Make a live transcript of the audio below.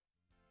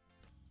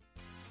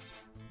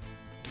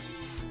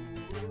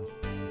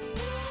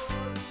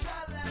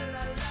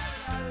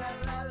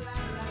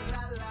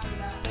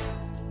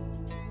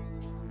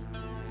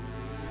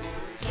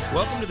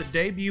Welcome to the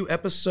debut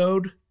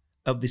episode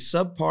of the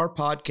Subpar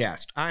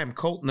Podcast. I am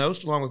Colt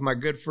Nost, along with my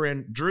good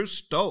friend Drew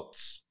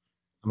Stoltz.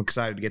 I'm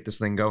excited to get this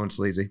thing going,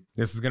 Sleazy.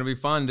 This is going to be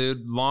fun,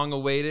 dude. Long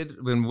awaited.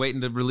 We've been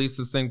waiting to release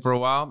this thing for a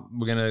while.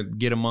 We're going to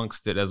get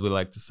amongst it, as we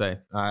like to say.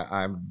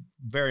 I'm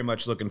very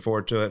much looking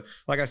forward to it.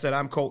 Like I said,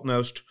 I'm Colt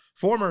Nost,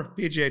 former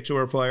PGA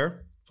Tour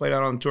player. Played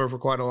out on the tour for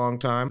quite a long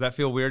time. Does that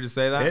feel weird to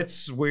say that?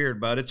 It's weird,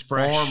 bud. It's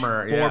fresh.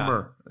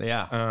 Former.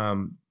 Yeah.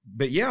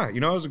 But yeah,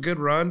 it was a good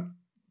run.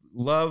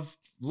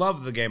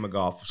 Love the game of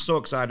golf. So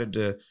excited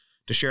to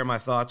share my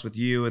thoughts with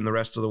you and the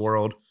rest of the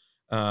world.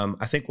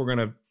 I think we're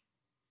going to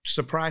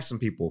surprise some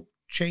people,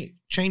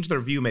 change their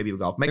view maybe of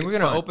golf. We're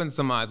going to open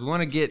some eyes. We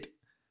want to get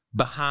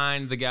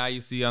behind the guy you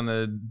see on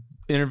the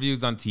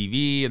interviews on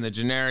TV and the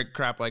generic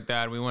crap like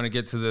that. We want to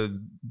get to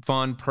the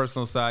fun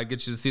personal side,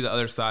 get you to see the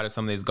other side of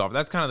some of these golfers.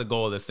 That's kind of the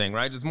goal of this thing,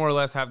 right? Just more or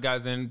less have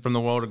guys in from the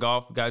world of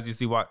golf, guys you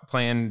see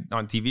playing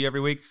on TV every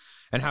week,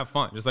 and have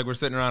fun. Just like we're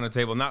sitting around a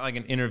table, not like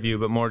an interview,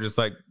 but more just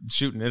like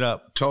shooting it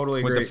up.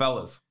 Totally with agree. The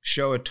fellas.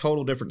 Show a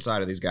total different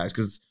side of these guys,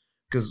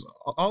 because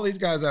all these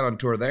guys out on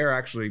tour, they're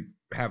actually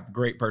have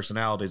great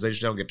personalities. They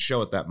just don't get to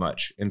show it that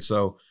much. And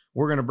so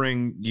we're going to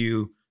bring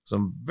you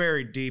some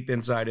very deep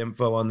inside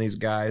info on these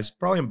guys.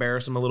 Probably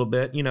embarrass them a little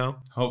bit,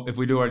 Hope if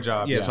we do our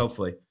job. Yes, yeah.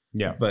 Hopefully.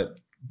 Yeah. But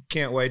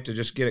can't wait to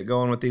just get it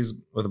going with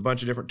a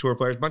bunch of different tour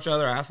players, a bunch of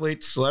other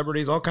athletes,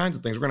 celebrities, all kinds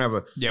of things. We're going to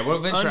have we'll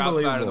venture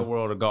outside of the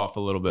world of golf a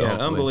little bit. An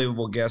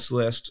unbelievable guest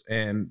list.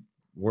 And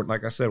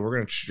like I said, we're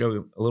going to show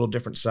you a little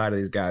different side of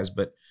these guys.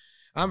 But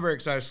I'm very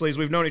excited. Sleaze,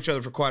 we've known each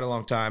other for quite a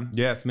long time.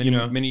 Yes,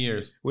 many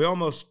years. We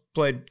almost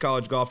played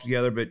college golf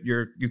together, but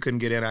you couldn't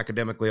get in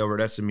academically over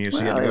at SMU, so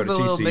you had to go to TCU. There's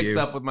a little mix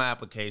up with my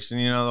application.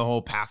 The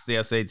whole pass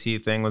the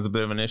SAT thing was a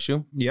bit of an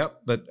issue.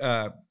 Yep,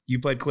 but you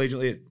played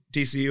collegiately at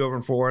TCU over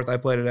in Fort Worth. I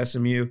played at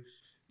SMU.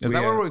 Is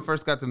that where we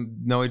first got to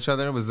know each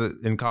other? Was it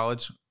in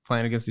college,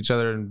 playing against each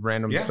other and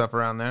random stuff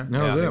around there?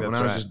 That was it. When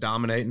I was just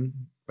dominating.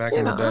 Back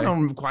in the day. I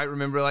don't quite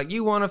remember. Like,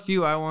 you won a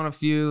few, I won a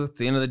few. At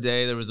the end of the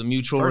day, there was a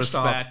mutual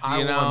respect.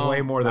 I won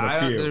way more than a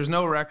few. There's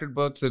no record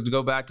book to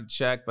go back and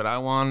check, but I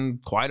won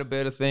quite a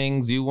bit of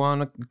things. You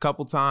won a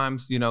couple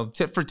times.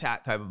 Tit for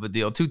tat type of a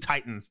deal. Two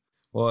titans.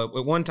 Well,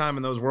 at one time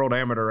in those world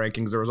amateur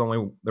rankings,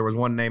 there was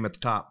one name at the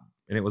top,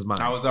 and it was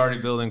mine. I was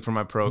already building for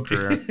my pro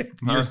career.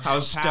 I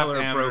was past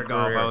amateur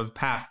golf. I was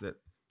past it. It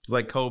was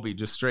like Kobe,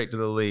 just straight to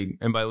the league.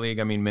 And by league,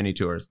 I mean mini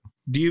tours.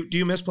 Do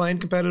you miss playing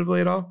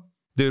competitively at all?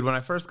 Dude, when I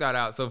first got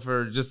out, so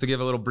just to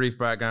give a little brief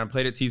background, I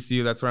played at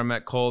TCU. That's where I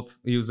met Colt.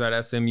 He was at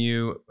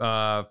SMU.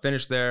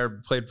 Finished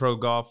there, played pro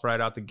golf right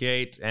out the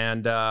gate,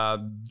 and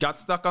got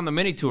stuck on the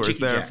mini tours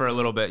for a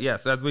little bit.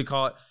 Yes, as we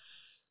call it,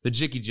 the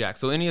Jicky Jack.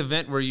 So any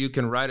event where you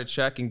can write a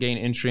check and gain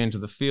entry into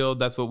the field,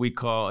 that's what we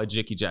call a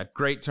Jicky Jack.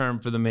 Great term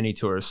for the mini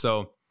tours.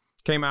 So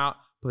came out,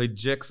 played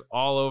jicks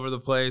all over the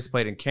place,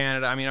 played in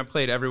Canada. I mean, I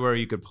played everywhere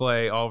you could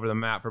play, all over the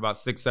map for about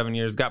 6-7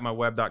 years. Got my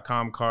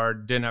web.com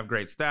card, didn't have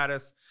great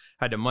status.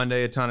 Had to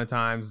Monday a ton of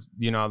times.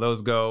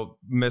 Those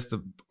missed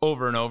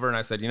over and over. And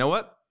I said, you know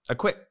what? I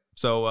quit.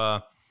 So,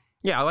 I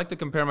like to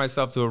compare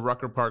myself to a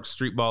Rucker Park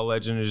street ball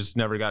legend who just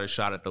never got a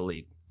shot at the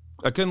league.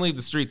 I couldn't leave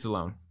the streets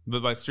alone.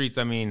 But by streets,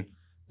 I mean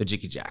the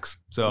Jicky Jacks.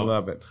 So I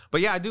love it.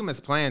 But yeah, I do miss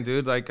playing,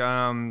 dude. Like,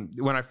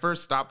 when I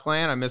first stopped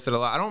playing, I miss it a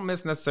lot. I don't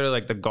miss necessarily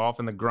like the golf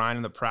and the grind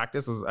and the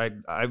practice. I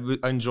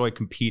enjoy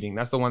competing.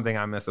 That's the one thing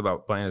I miss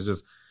about playing is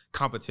just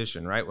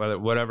competition, right?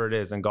 Whatever it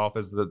is. And golf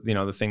is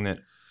the thing that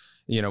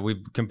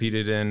we've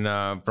competed in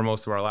for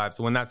most of our lives.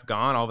 So when that's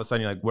gone, all of a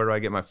sudden you're like, where do I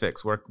get my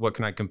fix? What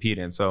can I compete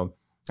in? So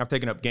I've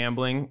taken up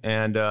gambling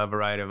and a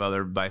variety of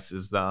other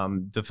vices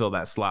to fill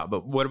that slot.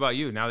 But what about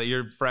you? Now that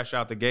you're fresh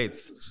out the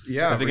gates, is it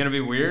going to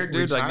be weird,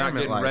 dude? Like not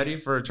getting ready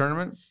for a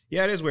tournament?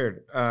 Yeah, it is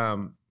weird. I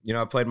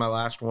played my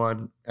last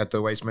one at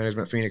the Waste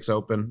Management Phoenix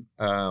Open.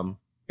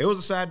 It was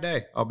a sad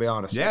day, I'll be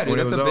honest. Yeah, dude,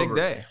 that's a big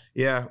day.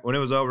 Yeah, when it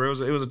was over, it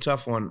was a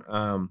tough one.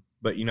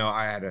 But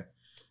I had a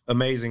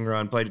amazing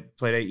run. Played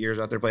 8 years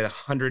out there. Played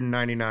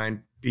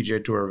 199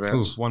 PGA Tour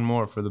events. Ooh, one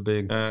more for the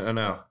big. I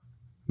know.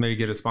 Maybe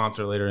get a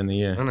sponsor later in the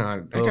year. I know. I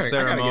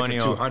gotta get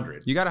to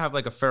 200. You got to have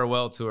like a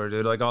farewell tour,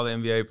 dude. Like all the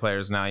NBA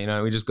players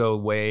now. We just go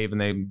wave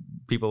and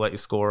people let you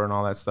score and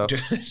all that stuff.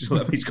 just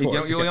let me score.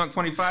 You only want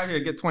 25 here,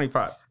 get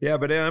 25. Yeah,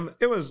 but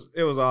it was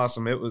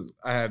awesome.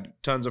 I had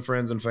tons of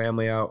friends and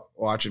family out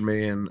watching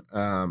me, and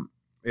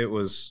it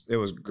was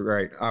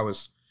great. I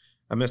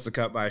missed the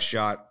cut by a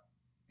shot,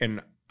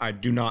 and I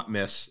do not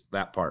miss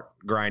that part,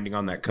 grinding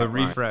on that cut. The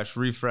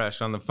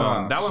refresh on the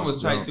phone. That one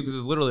was tight too because it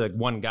was literally like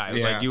one guy. It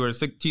was like you were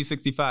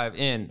T65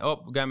 in. Oh,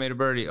 guy made a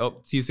birdie.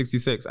 Oh,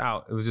 T66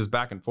 out. It was just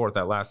back and forth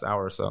that last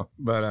hour or so.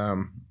 But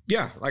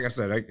like I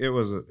said, it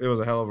was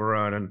a hell of a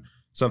run and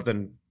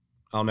something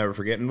I'll never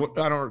forget. And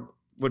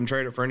wouldn't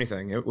trade it for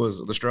anything. It was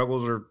the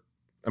struggles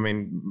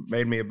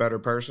made me a better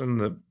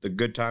person. The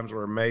good times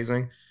were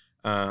amazing.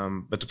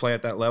 But to play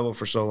at that level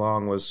for so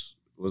long was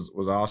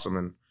awesome,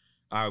 and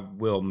I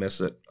will miss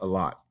it a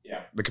lot.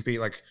 Yeah. The compete,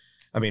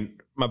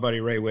 my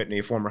buddy Ray Whitney,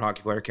 a former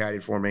hockey player,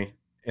 caddied for me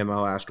in my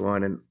last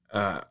one, and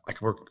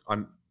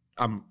I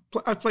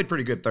I played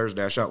pretty good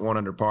Thursday. I shot 1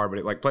 under par, but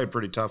it like played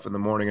pretty tough in the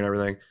morning and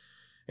everything.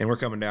 And we're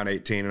coming down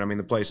 18, and I mean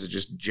the place is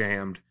just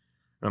jammed.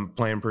 I'm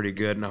playing pretty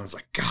good, and I was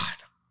like, God,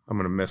 I'm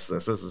gonna miss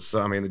this. This is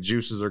so. I mean, the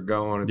juices are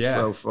going. It's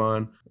so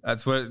fun.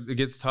 That's what it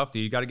gets tough to.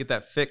 You got to get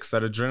that fix,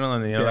 that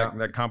adrenaline, you know,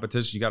 that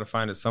competition. You got to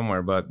find it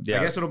somewhere. But yeah,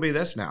 I guess it'll be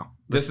this now.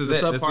 This is it.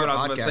 This is what I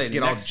was going to say. Get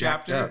Next all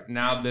jacked chapter. up.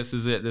 Now this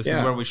is it. This is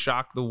where we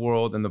shock the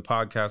world in the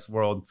podcast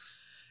world.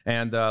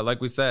 And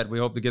like we said, we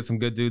hope to get some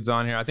good dudes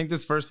on here. I think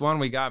this first one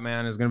we got,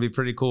 man, is going to be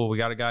pretty cool. We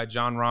got a guy,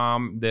 Jon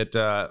Rahm, that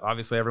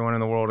obviously everyone in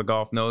the world of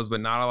golf knows,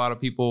 but not a lot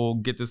of people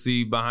get to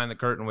see behind the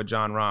curtain with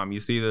Jon Rahm. You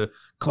see the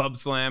club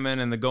slamming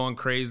and the going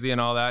crazy and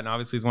all that, and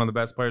obviously he's one of the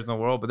best players in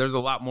the world, but there's a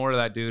lot more to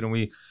that dude,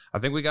 and I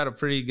think we got a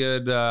pretty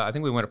good, I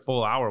think we went a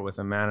full hour with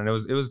him, man, and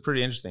it was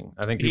pretty interesting.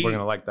 I think people are going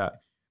to like that.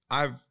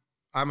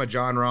 I'm a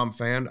Jon Rahm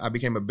fan. I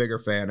became a bigger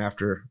fan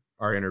after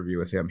our interview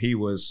with him. He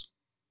was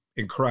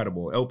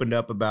incredible. It opened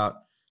up about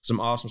some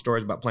awesome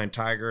stories about playing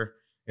Tiger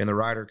in the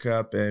Ryder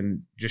Cup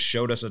and just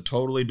showed us a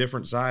totally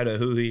different side of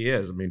who he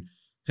is. I mean,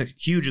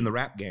 huge in the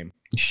rap game.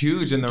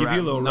 Huge in the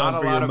rap. Not a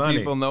lot of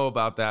people know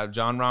about that.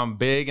 Jon Rahm,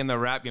 big in the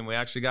rap game. We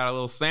actually got a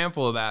little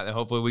sample of that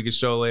hopefully we could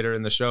show later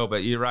in the show.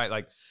 But you're right.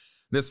 Like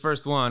this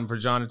first one for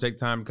Jon to take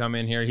time to come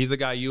in here. He's a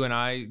guy you and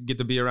I get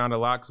to be around a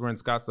lot because we're in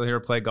Scottsdale here,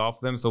 play golf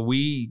with them. So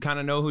we kind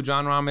of know who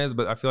Jon Rahm is,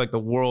 but I feel like the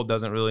world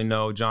doesn't really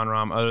know Jon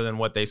Rahm other than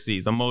what they see.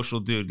 He's an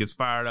emotional dude, gets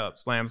fired up,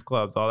 slams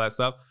clubs, all that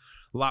stuff.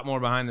 A lot more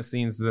behind the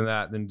scenes than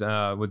that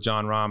with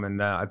Jon Rahm.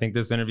 And I think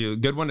this interview, a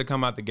good one to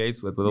come out the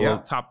gates with a little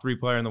top 3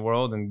 player in the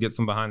world and get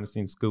some behind the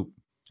scenes scoop.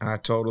 I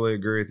totally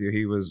agree with you.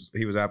 He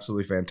was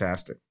absolutely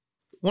fantastic.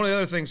 One of the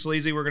other things,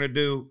 Sleazy, we're going to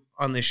do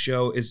on this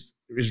show is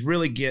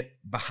really get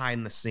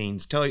behind the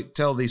scenes.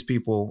 Tell these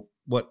people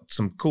what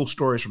some cool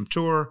stories from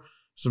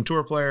some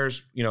tour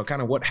players, you know,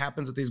 kind of what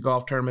happens at these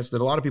golf tournaments that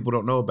a lot of people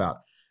don't know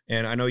about.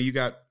 And I know you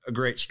got a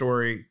great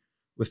story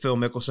with Phil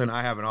Mickelson.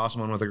 I have an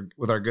awesome one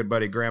with our good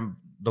buddy Graham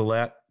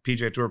Dillette,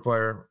 PGA Tour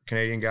player,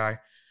 Canadian guy.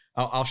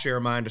 I'll share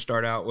mine to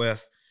start out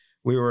with.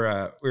 We were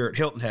at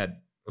Hilton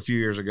Head a few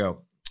years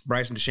ago.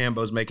 Bryson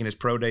DeChambeau is making his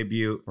pro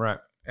debut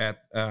at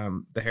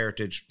the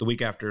Heritage the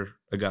week after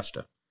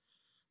Augusta.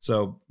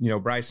 So, you know,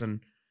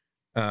 Bryson,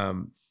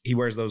 he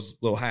wears those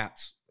little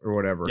hats or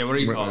whatever. Yeah, what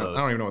do you call those?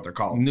 I don't even know what they're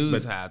called.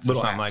 News hats or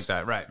something like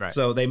that. Right.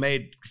 So they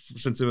made,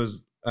 since it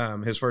was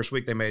his first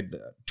week, they made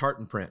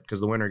tartan print because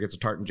the winner gets a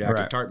tartan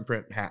jacket, tartan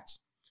print hats.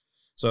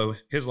 So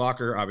his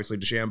locker, obviously,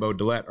 DeChambeau,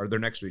 Dillette, they're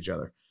next to each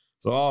other.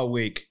 So all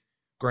week,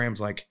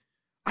 Graham's like,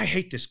 I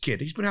hate this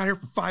kid. He's been out here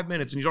for 5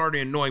 minutes and he's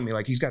already annoying me.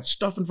 Like he's got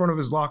stuff in front of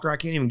his locker. I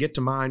can't even get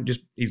to mine. Just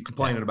he's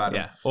complaining about it.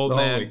 Yeah, old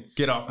man,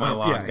 get off my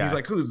lawn. Yeah, he's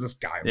like, who's this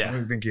guy? What do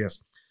you think he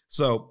is?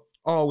 So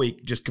all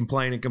week, just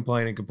complaining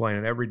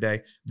every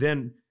day.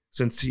 Then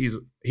since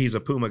he's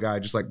a Puma guy,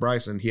 just like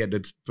Bryson, he had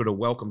to put a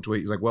welcome tweet.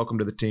 He's like, welcome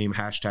to the team,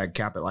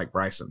 #cap it like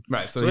Bryson.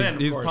 Right. So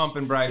he's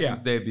pumping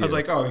Bryson's debut. I was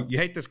like, oh, you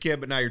hate this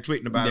kid, but now you're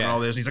tweeting about it and all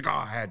this. And he's like, oh,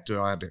 I had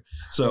to.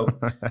 So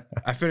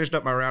I finished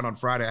up my round on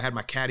Friday. I had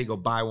my caddy go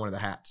buy one of the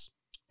hats.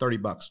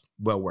 $30.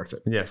 Well worth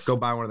it. Yes. Go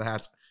buy one of the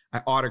hats.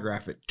 I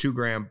autograph it. 2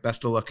 Graham.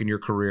 Best of luck in your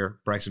career,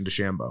 Bryson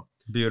DeChambeau.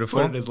 Beautiful.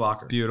 Put it in his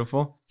locker.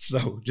 Beautiful.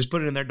 So just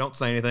put it in there. Don't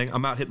say anything.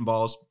 I'm out hitting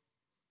balls,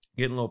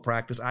 getting a little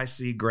practice. I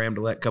see Graham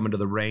Dillette coming to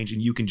the range,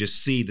 and you can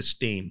just see the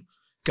steam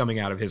coming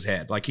out of his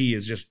head. Like he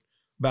is just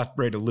about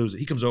ready to lose it.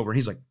 He comes over and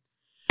he's like,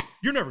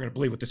 you're never going to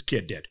believe what this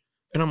kid did.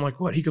 And I'm like,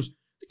 what? He goes,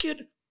 the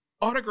kid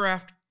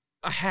autographed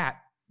a hat,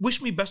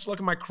 wished me best of luck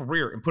in my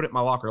career, and put it in my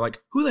locker. Like,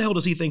 who the hell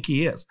does he think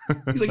he is?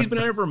 He's like, he's been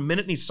out here for a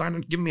minute and he's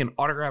giving me an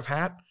autograph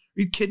hat.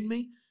 Are you kidding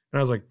me? And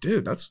I was like,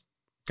 dude, that's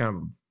kind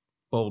of a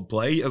bold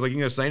play. I was like, you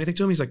going to say anything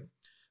to him? He's like,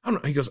 I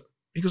don't know. He goes,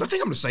 I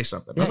think I'm going to say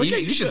something. I was like, yeah,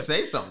 you should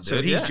say something.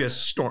 So he's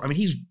just storming. I mean,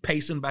 he's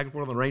pacing back and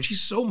forth on the range. He's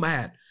so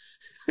mad.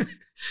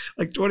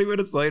 Like 20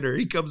 minutes later,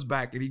 he comes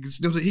back and he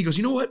goes,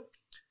 you know what?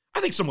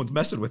 I think someone's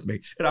messing with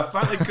me. And I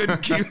finally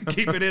couldn't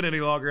keep it in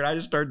any longer. And I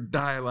just started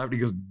dying laughing. He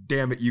goes,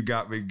 damn it, you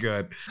got me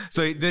good.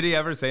 So did he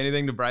ever say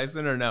anything to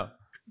Bryson or no?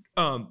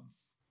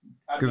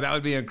 Because that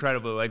would be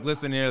incredible. Like,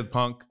 listen here,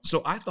 punk.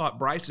 So I thought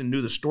Bryson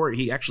knew the story.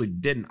 He actually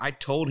didn't. I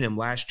told him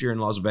last year in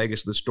Las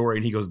Vegas the story,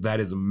 and he goes, that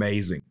is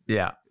amazing.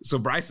 Yeah. So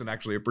Bryson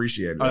actually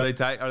appreciated it. Are they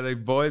tight? Are they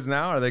boys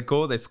now? Are they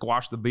cool? They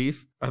squash the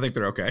beef? I think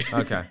they're okay.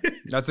 Okay.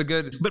 That's a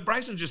good. But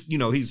Bryson just,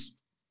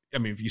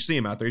 if you see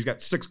him out there, he's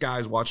got 6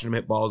 guys watching him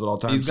hit balls at all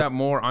times. He's got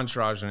more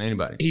entourage than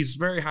anybody. He's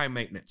very high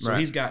maintenance. So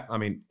he's got,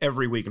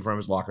 every week in front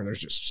of his locker, there's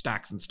just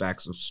stacks and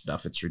stacks of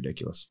stuff. It's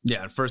ridiculous.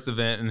 Yeah. First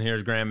event, and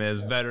here's Graham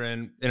is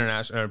veteran,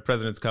 international,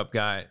 President's Cup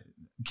guy,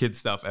 kid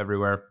stuff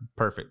everywhere.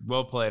 Perfect.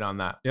 Well played on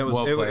that. It worked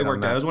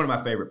out. It was one of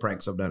my favorite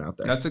pranks I've done out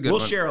there. That's a good one.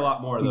 We'll share a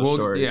lot more of those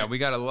stories. Yeah, we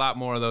got a lot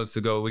more of those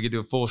to go. We could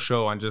do a full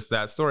show on just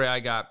that story. I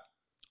got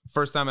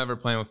first time ever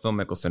playing with Phil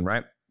Mickelson,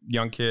 right?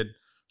 Young kid.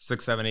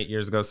 6, 7, 8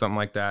 years ago, something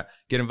like that.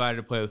 Get invited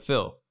to play with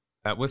Phil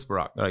at Whisper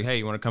Rock. They're like, hey,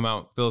 you want to come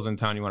out? Phil's in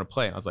town. You want to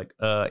play? And I was like,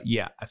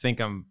 yeah, I think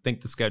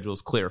the schedule is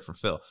clear for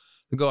Phil.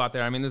 To go out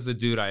there. This is a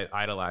dude I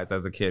idolized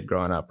as a kid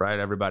growing up, right?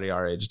 Everybody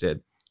our age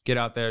did. Get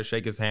out there,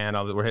 shake his hand.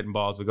 We're hitting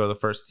balls. We go to the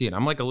first tee. And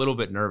I'm like a little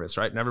bit nervous,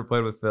 right? Never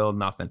played with Phil,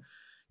 nothing.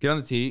 Get on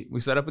the tee. We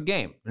set up a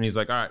game. And he's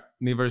like, all right,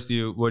 me versus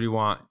you. What do you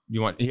want?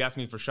 He asked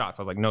me for shots.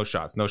 I was like, no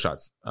shots.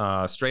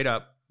 Straight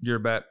up, your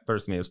bet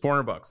versus me. It was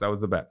 $400. That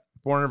was the bet.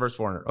 400 versus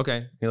 400.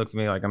 Okay. He looks at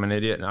me like I'm an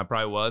idiot. And I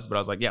probably was, but I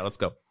was like, yeah, let's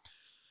go.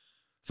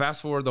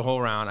 Fast forward the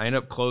whole round. I end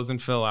up closing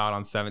Phil out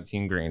on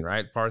 17 green,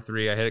 right? Par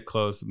 3. I hit it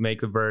close,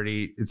 make the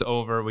birdie. It's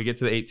over. We get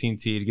to the 18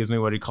 tee. He gives me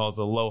what he calls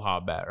a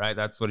aloha bet, right?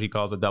 That's what he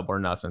calls a double or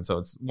nothing. So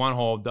it's one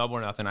hole, double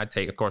or nothing.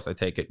 Of course I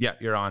take it. Yeah,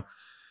 you're on.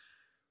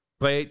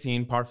 Play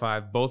 18, par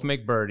 5, both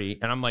make birdie.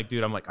 And I'm like,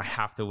 dude, I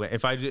have to win.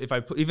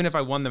 Even if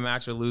I won the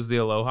match or lose the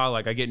aloha,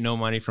 like I get no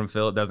money from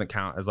Phil, it doesn't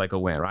count as like a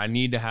win, right? I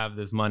need to have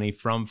this money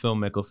from Phil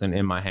Mickelson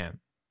in my hand.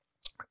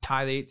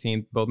 Tie the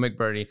 18th, both make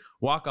birdie,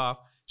 walk off.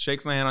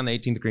 Shakes my hand on the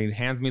 18th green,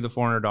 hands me the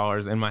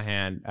 $400 in my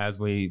hand as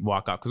we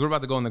walk off. Because we're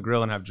about to go in the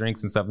grill and have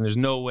drinks and stuff. And there's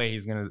no way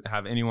he's going to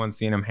have anyone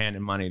seeing him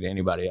handing money to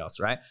anybody else,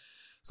 right?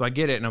 So I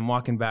get it. And I'm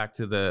walking back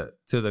to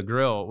the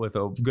grill with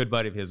a good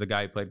buddy of his, a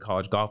guy he played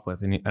college golf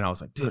with. And I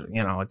was like, dude,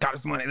 I got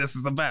his money. This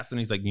is the best. And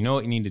he's like, you know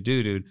what you need to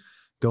do, dude?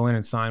 Go in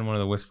and sign one of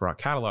the Whisper Rock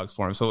catalogs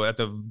for him. So at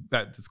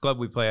this club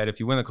we play at, if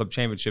you win the club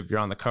championship, you're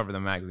on the cover of the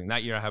magazine.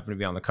 That year I happened to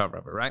be on the cover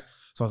of it, right?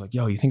 So I was like,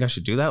 yo, you think I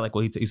should do that? Like,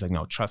 well, he's like,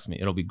 no, trust me.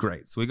 It'll be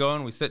great. So we go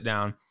in, we sit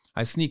down.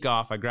 I sneak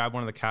off. I grab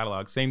one of the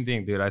catalogs. Same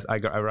thing, dude. I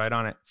write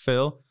on it,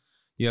 Phil,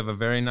 you have a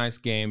very nice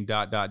game, ...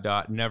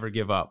 never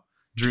give up.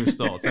 Drew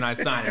Stoltz. And I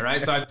sign it,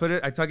 right? So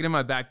I tuck it in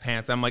my back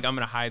pants. I'm like, I'm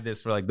going to hide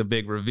this for like the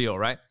big reveal,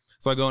 right?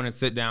 So I go in and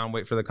sit down,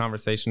 wait for the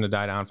conversation to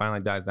die down.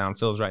 Finally dies down.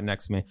 Phil's right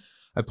next to me.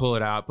 I pull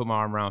it out, put my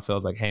arm around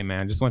Phil's like, hey,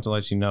 man, just want to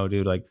let you know,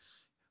 dude, like,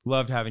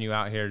 loved having you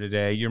out here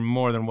today. You're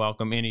more than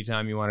welcome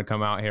anytime you want to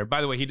come out here. By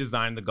the way, he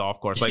designed the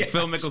golf course. Like,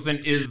 Phil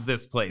Mickelson is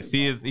this place.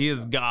 He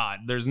is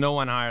God. There's no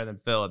one higher than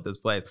Phil at this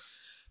place.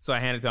 So I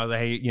handed it to him. I was like,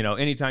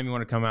 hey, anytime you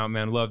want to come out,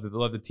 man, love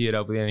to tee it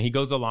up with you. And he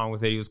goes along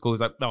with it. He was cool.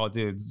 He's like, oh,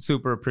 dude,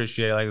 super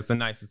appreciate it. Like, it's the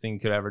nicest thing you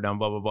could ever done,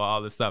 blah, blah, blah,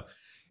 all this stuff.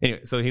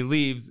 Anyway, so he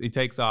leaves. He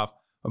takes off.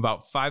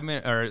 About 5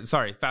 minutes,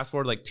 fast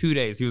forward like 2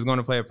 days. He was going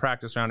to play a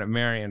practice round at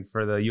Marion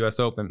for the U.S.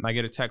 Open. I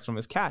get a text from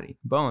his caddy,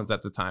 Bones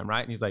at the time, right?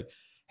 And he's like,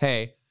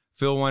 hey,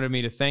 Phil wanted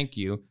me to thank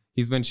you.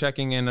 He's been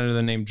checking in under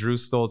the name Drew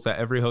Stoltz at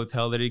every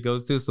hotel that he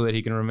goes to so that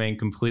he can remain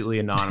completely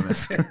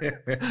anonymous.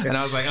 And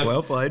I was like,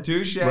 well played.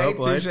 Touche.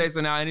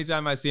 So now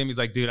anytime I see him, he's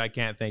like, dude, I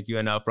can't thank you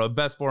enough, bro.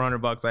 Best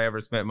 $400 I ever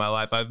spent in my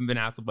life. I haven't been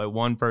hassled by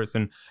one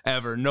person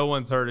ever. No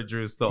one's heard of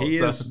Drew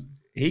Stoltz.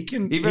 He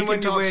can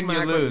when you win,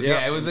 you lose.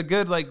 Yeah, it was a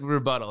good like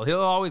rebuttal. He'll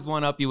always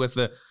one up you with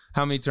the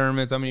how many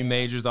tournaments, how many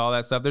majors, all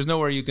that stuff. There's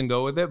nowhere you can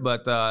go with it,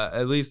 but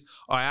at least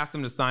I asked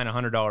him to sign a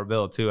 $100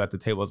 bill too at the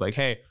table. I was like,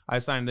 hey, I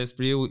signed this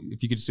for you.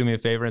 If you could just do me a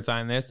favor and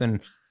sign this.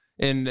 And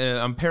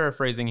I'm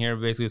paraphrasing here,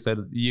 basically said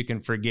you can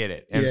forget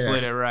it and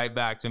slid it right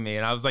back to me.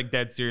 And I was like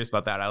dead serious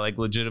about that. I like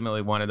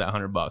legitimately wanted that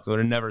 $100. I would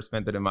have never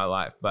spent it in my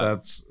life.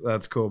 But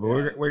that's cool.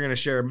 But we're going to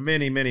share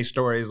many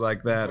stories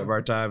like that of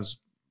our times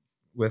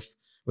with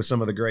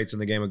some of the greats in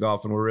the game of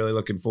golf. And we're really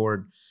looking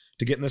forward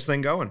to getting this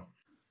thing going.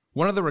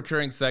 One of the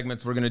recurring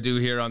segments we're going to do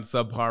here on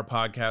Subpar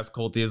Podcast,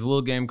 Colty, is a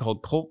little game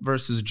called Colt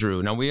versus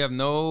Drew. Now, we have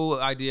no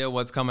idea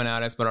what's coming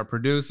at us, but our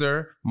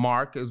producer,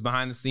 Mark, who's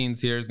behind the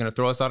scenes here, is going to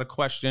throw us out a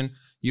question.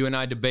 You and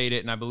I debate it,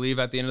 and I believe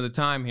at the end of the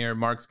time here,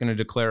 Mark's going to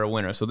declare a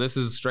winner. So this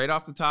is straight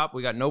off the top.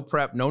 We got no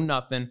prep, no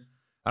nothing.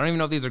 I don't even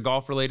know if these are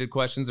golf-related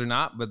questions or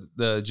not, but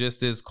the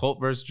gist is Colt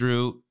versus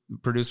Drew.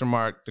 Producer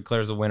Mark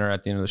declares a winner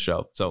at the end of the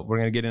show. So we're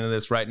going to get into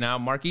this right now.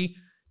 Marky,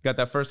 you got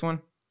that first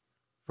one?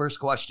 First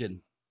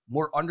question.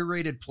 More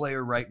underrated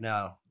player right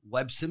now,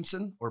 Webb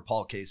Simpson or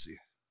Paul Casey?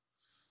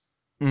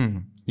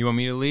 You want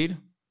me to lead?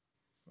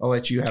 I'll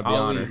let you have the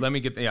honor. Let me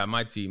get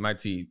my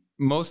tee.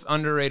 Most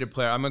underrated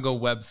player, I'm going to go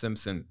Webb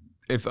Simpson.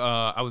 If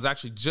I was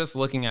actually just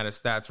looking at his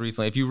stats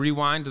recently. If you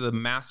rewind to the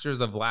Masters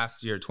of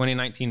last year,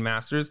 2019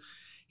 Masters,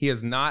 he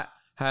has not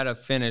had a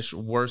finish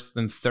worse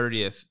than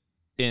 30th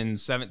in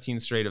 17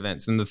 straight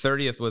events. And the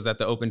 30th was at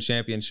the Open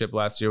Championship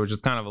last year, which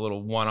is kind of a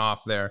little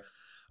one-off there.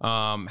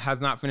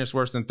 Has not finished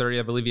worse than 30.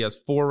 I believe he has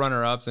 4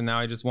 runner-ups, and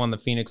now he just won the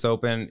Phoenix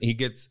Open.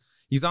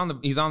 He's on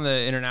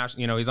the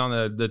international, he's on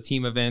the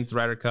team events,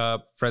 Ryder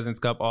Cup, President's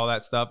Cup, all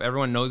that stuff.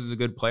 Everyone knows he's a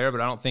good player,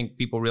 but I don't think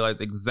people realize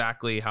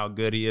exactly how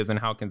good he is and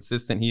how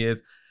consistent he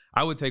is.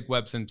 I would take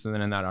Webb Simpson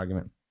in that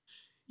argument.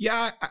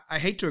 Yeah, I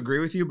hate to agree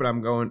with you, but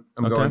I'm going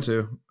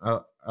to.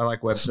 I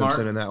like Webb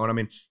Simpson in that one. I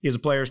mean, he's a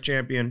Players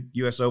Champion,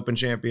 U.S. Open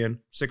champion,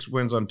 6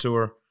 wins on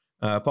tour.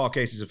 Paul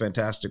Casey's a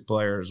fantastic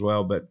player as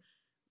well, but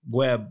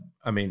Webb,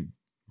 I mean,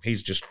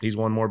 he's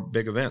won more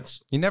big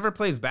events. He never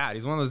plays bad.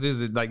 He's one of those dudes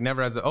that like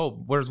never has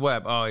where's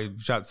Webb? Oh, he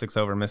shot 6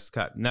 over, missed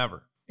cut.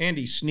 Never. And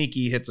he's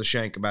sneaky, hits a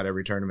shank about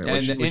every tournament.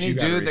 And which any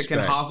dude that can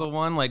hosel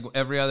one like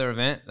every other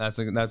event, that's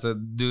a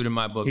dude in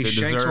my book. He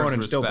shanks one and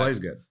respect. Still plays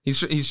good. He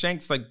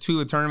shanks like 2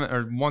 a tournament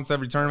or once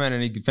every tournament,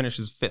 and he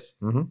finishes 5th.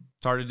 Mm-hmm.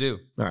 It's hard to do.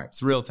 All right,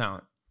 it's real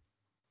talent.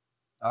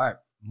 All right,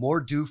 more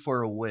due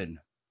for a win,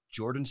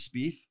 Jordan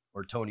Spieth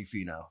or Tony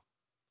Finau?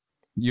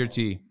 Your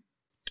tee.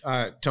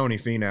 Tony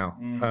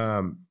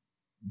Finau.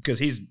 because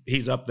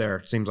he's up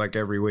there. Seems like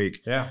every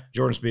week. Yeah.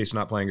 Jordan Spieth's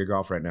not playing good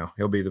golf right now.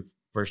 He'll be the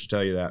first to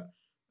tell you that.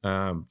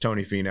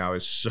 Tony Finau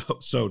is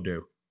so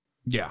due.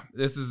 Yeah,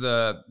 it's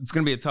going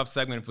to be a tough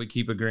segment if we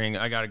keep agreeing.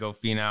 I got to go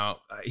Finau.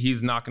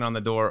 He's knocking on the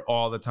door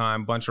all the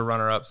time. Bunch of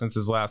runner-up since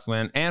his last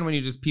win. And when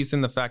you just piece in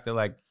the fact that,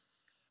 like,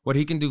 what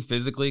he can do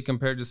physically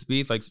compared to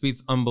Spieth, like,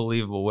 Spieth's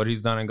unbelievable. What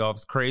he's done in golf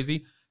is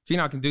crazy.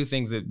 Finau can do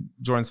things that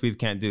Jordan Spieth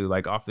can't do,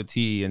 like off the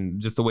tee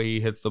and just the way he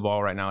hits the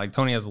ball right now. Like,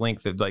 Tony has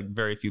length that, like,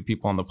 very few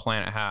people on the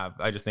planet have.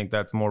 I just think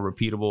that's more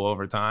repeatable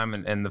over time.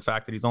 And the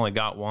fact that he's only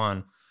got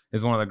one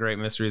is one of the great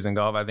mysteries in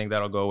golf. I think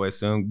that'll go away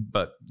soon.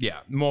 But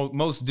yeah,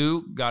 most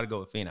do. Got to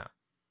go with Finau.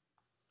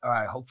 All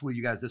right. Hopefully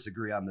you guys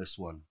disagree on this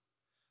one.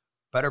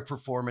 Better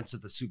performance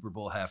at the Super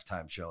Bowl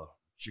halftime show,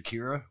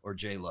 Shakira or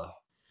J-Lo?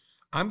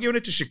 I'm giving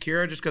it to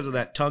Shakira just because of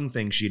that tongue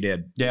thing she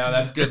did. Yeah,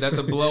 that's good. That's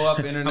a blow up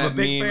internet meme. I'm a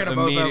big fan of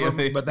both of them,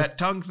 immediately. but that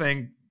tongue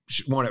thing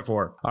won it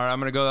for her. All right, I'm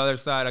going to go the other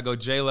side. I go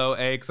J-Lo,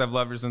 because I've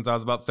loved her since I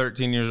was about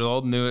 13 years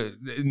old,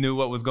 knew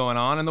what was going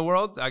on in the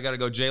world. I got to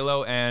go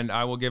J-Lo, and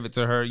I will give it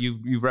to her.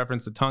 You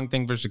referenced the tongue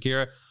thing for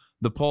Shakira.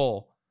 The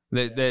poll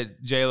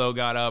that J-Lo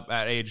got up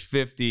at age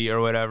 50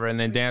 or whatever and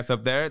then danced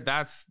up there,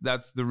 that's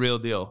the real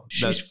deal.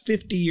 She's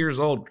 50 years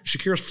old.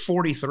 Shakira's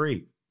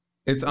 43.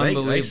 It's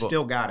unbelievable. They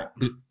still got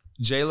it.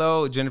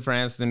 J-Lo, Jennifer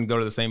Aniston go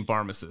to the same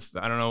pharmacist.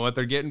 I don't know what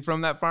they're getting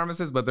from that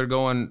pharmacist, but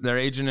they're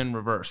aging in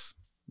reverse.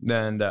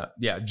 And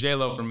yeah,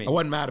 J-Lo for me. I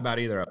wasn't mad about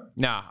either of them.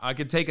 Nah, I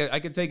could take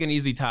an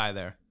easy tie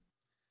there.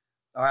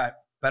 All right.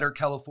 Better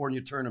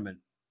California tournament,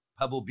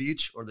 Pebble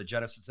Beach or the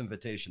Genesis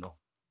Invitational?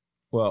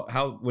 Well,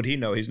 how would he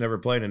know? He's never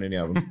played in any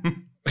of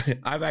them.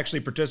 I've actually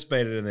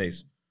participated in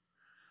these.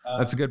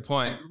 That's a good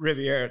point.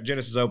 Riviera,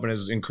 Genesis Open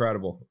is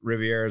incredible.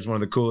 Riviera is one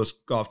of the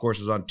coolest golf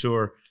courses on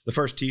tour. The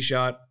first tee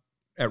shot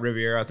at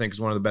Riviera, I think, is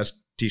one of the best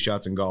tee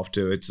shots in golf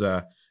too.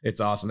 It's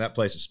awesome. That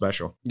place is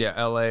special.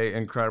 Yeah, LA,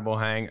 incredible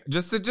hang.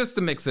 Just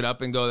to mix it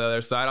up and go the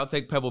other side, I'll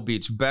take Pebble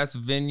Beach. Best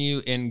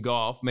venue in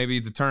golf. Maybe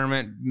the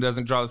tournament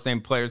doesn't draw the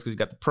same players because you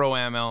got the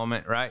pro-am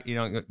element, right? You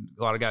know,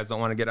 a lot of guys don't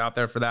want to get out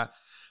there for that.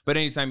 But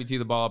anytime you tee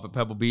the ball up at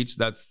Pebble Beach,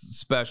 that's a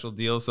special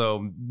deal.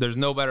 So there's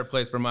no better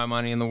place for my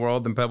money in the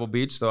world than Pebble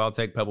Beach. So I'll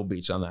take Pebble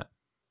Beach on that.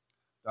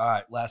 All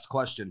right, last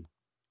question.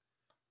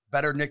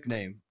 Better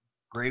nickname,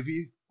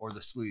 Gravy or the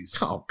Sleaze?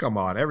 Oh, come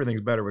on. Everything's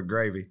better with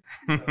gravy.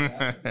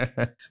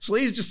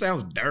 Sleaze just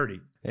sounds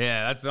dirty.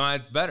 Yeah, that's why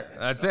it's better.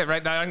 That's it,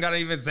 right? I don't gotta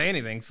even say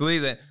anything.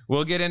 Sleaze.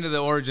 We'll get into the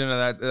origin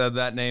of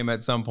that name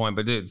at some point.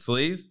 But dude,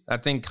 Sleaze,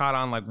 that thing caught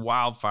on like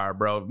wildfire,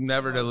 bro.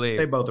 Never to leave.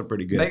 They both are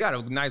pretty good. They got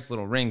a nice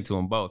little ring to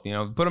them both. You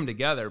know, put them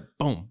together,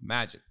 boom,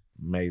 magic.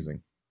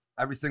 Amazing.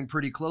 Everything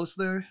pretty close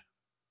there,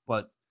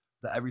 but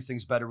the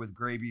everything's better with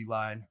gravy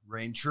line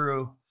reign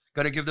true.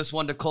 Gonna give this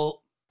one to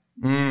Colt.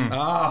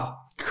 God.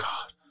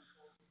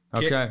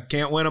 Okay.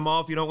 Can't win them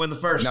all if you don't win the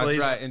first, That's Sleaze.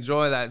 right.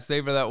 Enjoy that.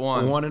 Savor that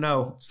one.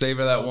 1-0.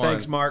 Savor that one.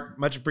 Thanks, Mark.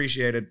 Much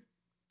appreciated.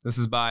 This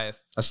is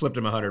biased. I slipped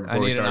him 100 I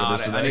before we need an started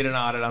this audit. today. I need an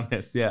audit on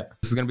this. Yeah.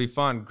 This is going to be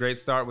fun. Great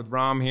start with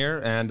Rom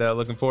here and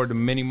looking forward to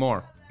many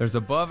more. There's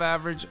above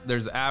average,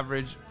 there's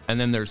average, and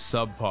then there's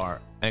subpar.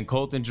 And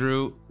Colt and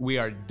Drew, we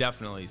are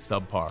definitely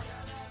subpar.